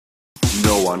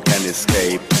no one can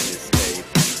escape.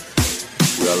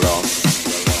 We are lost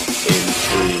in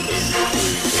dreams.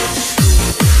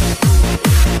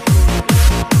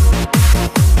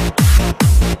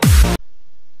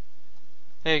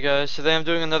 Hey guys, today I'm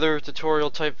doing another tutorial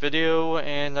type video,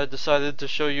 and I decided to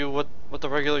show you what the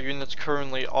regular units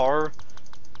currently are,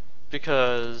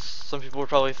 because some people will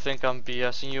probably think I'm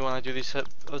BSing you when I do these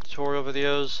tutorial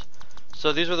videos.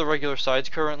 So these are the regular sides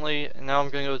currently, and now I'm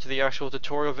going to go to the actual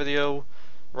tutorial video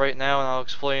right now, and I'll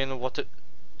explain what to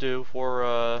do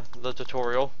for the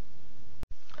tutorial.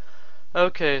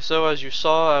 Okay, so as you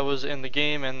saw, I was in the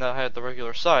game and I had the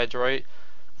regular sides, right?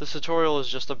 This tutorial is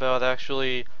just about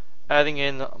actually adding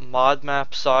in mod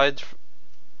map sides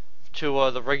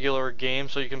to the regular game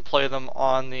so you can play them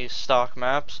on the stock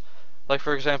maps. Like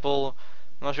for example,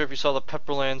 I'm not sure if you saw the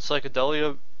Pepperland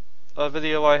Psychedelia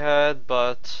video I had,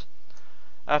 but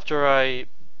after I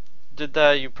did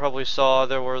that you probably saw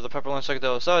there were the Pepperland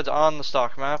Psychedelia sides on the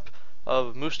stock map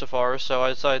of Mustafar, so I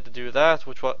decided to do that,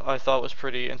 which what I thought was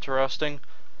pretty interesting.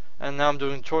 And now I'm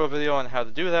doing a tutorial video on how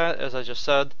to do that, as I just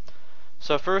said.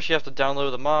 So first you have to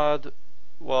download the mod.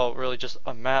 Well, really just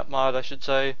a map mod, I should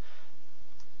say.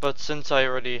 But since I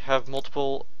already have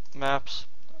multiple maps,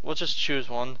 we'll just choose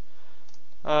one.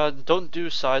 Don't do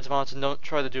sides mods and don't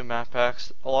try to do map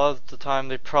packs. A lot of the time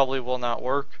they probably will not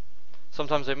work.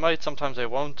 Sometimes they might, sometimes they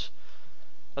won't.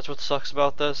 That's what sucks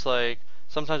about this. Like,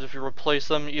 sometimes if you replace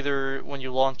them, either when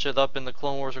you launch it up in the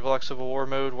Clone Wars or Galactic Civil War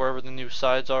mode, wherever the new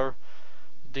sides are,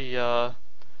 the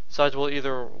sides will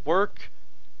either work,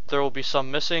 there will be some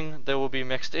missing, they will be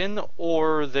mixed in,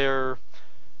 or there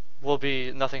will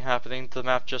be nothing happening. The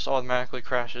map just automatically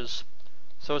crashes.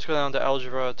 So let's go down to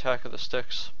Algebra Attack of the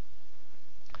Sticks.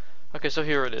 Okay, so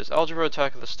here it is, Algebra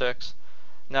Attack of the Sticks.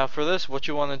 Now for this, what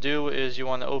you want to do is you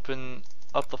want to open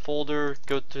up the folder,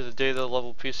 go to the data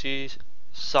level PC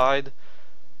side,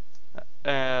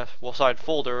 side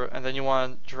folder, and then you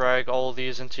want to drag all of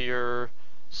these into your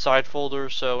side folder.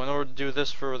 So in order to do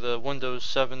this for the Windows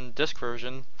 7 disk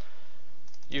version,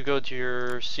 you go to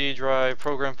your C drive,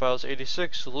 Program Files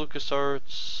 86,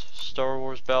 LucasArts, Star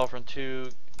Wars Battlefront 2,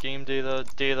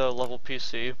 Gamedata, Data Level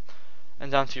PC,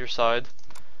 and down to your side.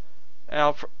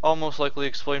 And I'll most likely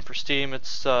explain for Steam,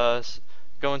 it's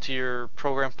go into your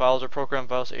Program Files or Program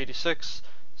Files 86,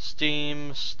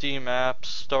 Steam, SteamApps,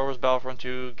 Star Wars Battlefront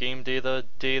 2, Gamedata,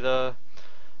 Data,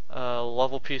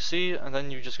 Level PC, and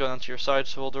then you just go down to your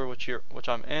sides folder, which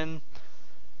I'm in.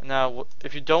 Now,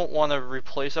 if you don't want to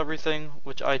replace everything,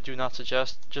 which I do not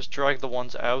suggest, just drag the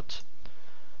ones out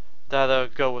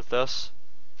that go with this.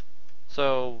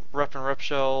 So, rep and rep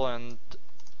shell and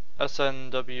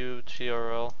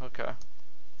SNWTRL, okay.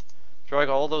 Drag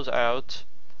all those out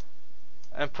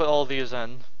and put all these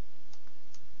in.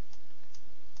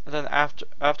 And then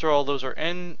after all those are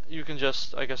in, you can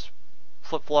just, I guess,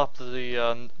 flip-flop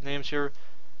the names here.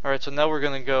 Alright, so now we're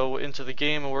going to go into the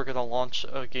game and we're going to launch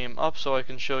a game up so I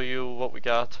can show you what we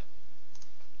got.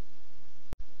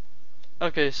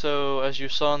 Okay, so as you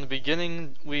saw in the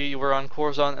beginning, we were on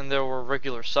Coruscant and there were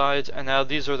regular sides, and now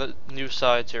these are the new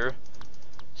sides here.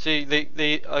 See, they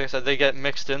like I said, they get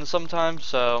mixed in sometimes,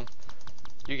 so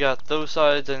you got those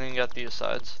sides and then you got these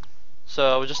sides.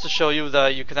 So just to show you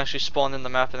that you can actually spawn in the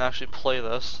map and actually play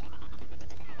this.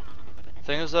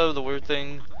 Thing is though, the weird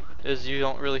thing is you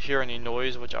don't really hear any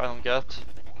noise, which I don't get.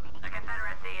 The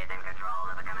Confederacy is in control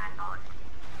of the command post.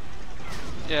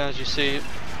 Yeah, as you see,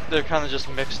 they're kind of just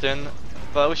mixed in.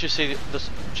 But at least you see this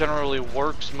generally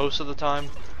works most of the time.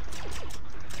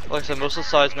 Like I said, most of the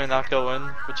sides may not go in,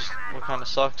 which is what kind of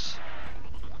sucks.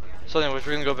 So anyways,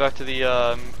 we're going to go back to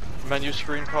the menu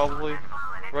screen probably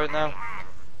right now.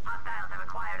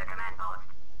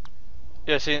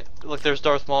 Yeah, see, look, there's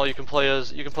Darth Maul. You can play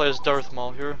as Darth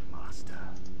Maul here,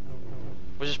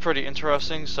 which is pretty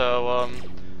interesting. So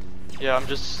yeah,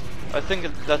 I think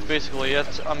that's basically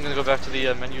it. I'm gonna go back to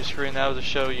the menu screen now to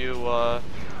show you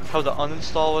how to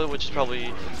uninstall it, which is probably,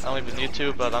 I don't even need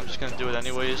to, but I'm just gonna do it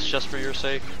anyways, just for your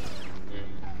sake.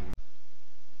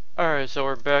 Alright, so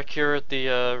we're back here at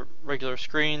the regular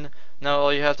screen. Now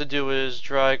all you have to do is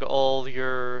drag all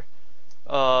your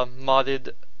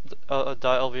modded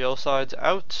 .lvl sides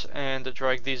out and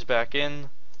drag these back in.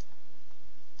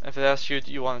 If it asks you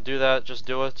you want to do that, just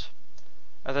do it.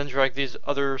 And then drag these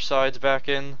other sides back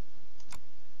in.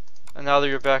 And now that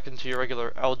you're back into your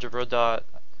regular algebra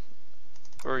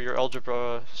or your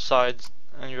algebra sides,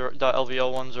 and your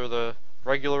 .lvl ones are the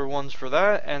regular ones for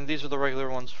that, and these are the regular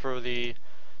ones for the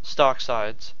stock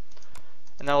sides.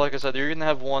 And now, like I said, you're gonna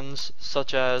have ones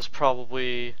such as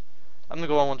probably, I'm gonna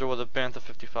go on under with the Bantha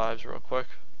 55s real quick.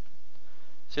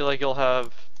 See, like you'll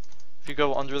have, if you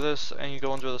go under this and you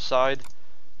go under the side,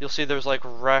 you'll see there's like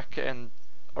rec and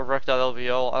a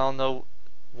rec.lvl. I don't know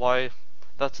why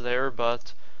that's there,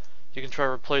 but you can try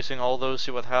replacing all those,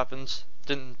 see what happens.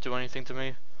 Didn't do anything to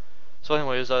me. So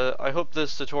anyways, I hope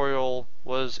this tutorial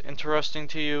was interesting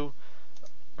to you,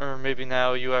 or maybe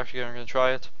now you actually are going to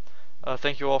try it.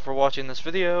 Thank you all for watching this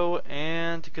video,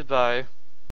 and goodbye.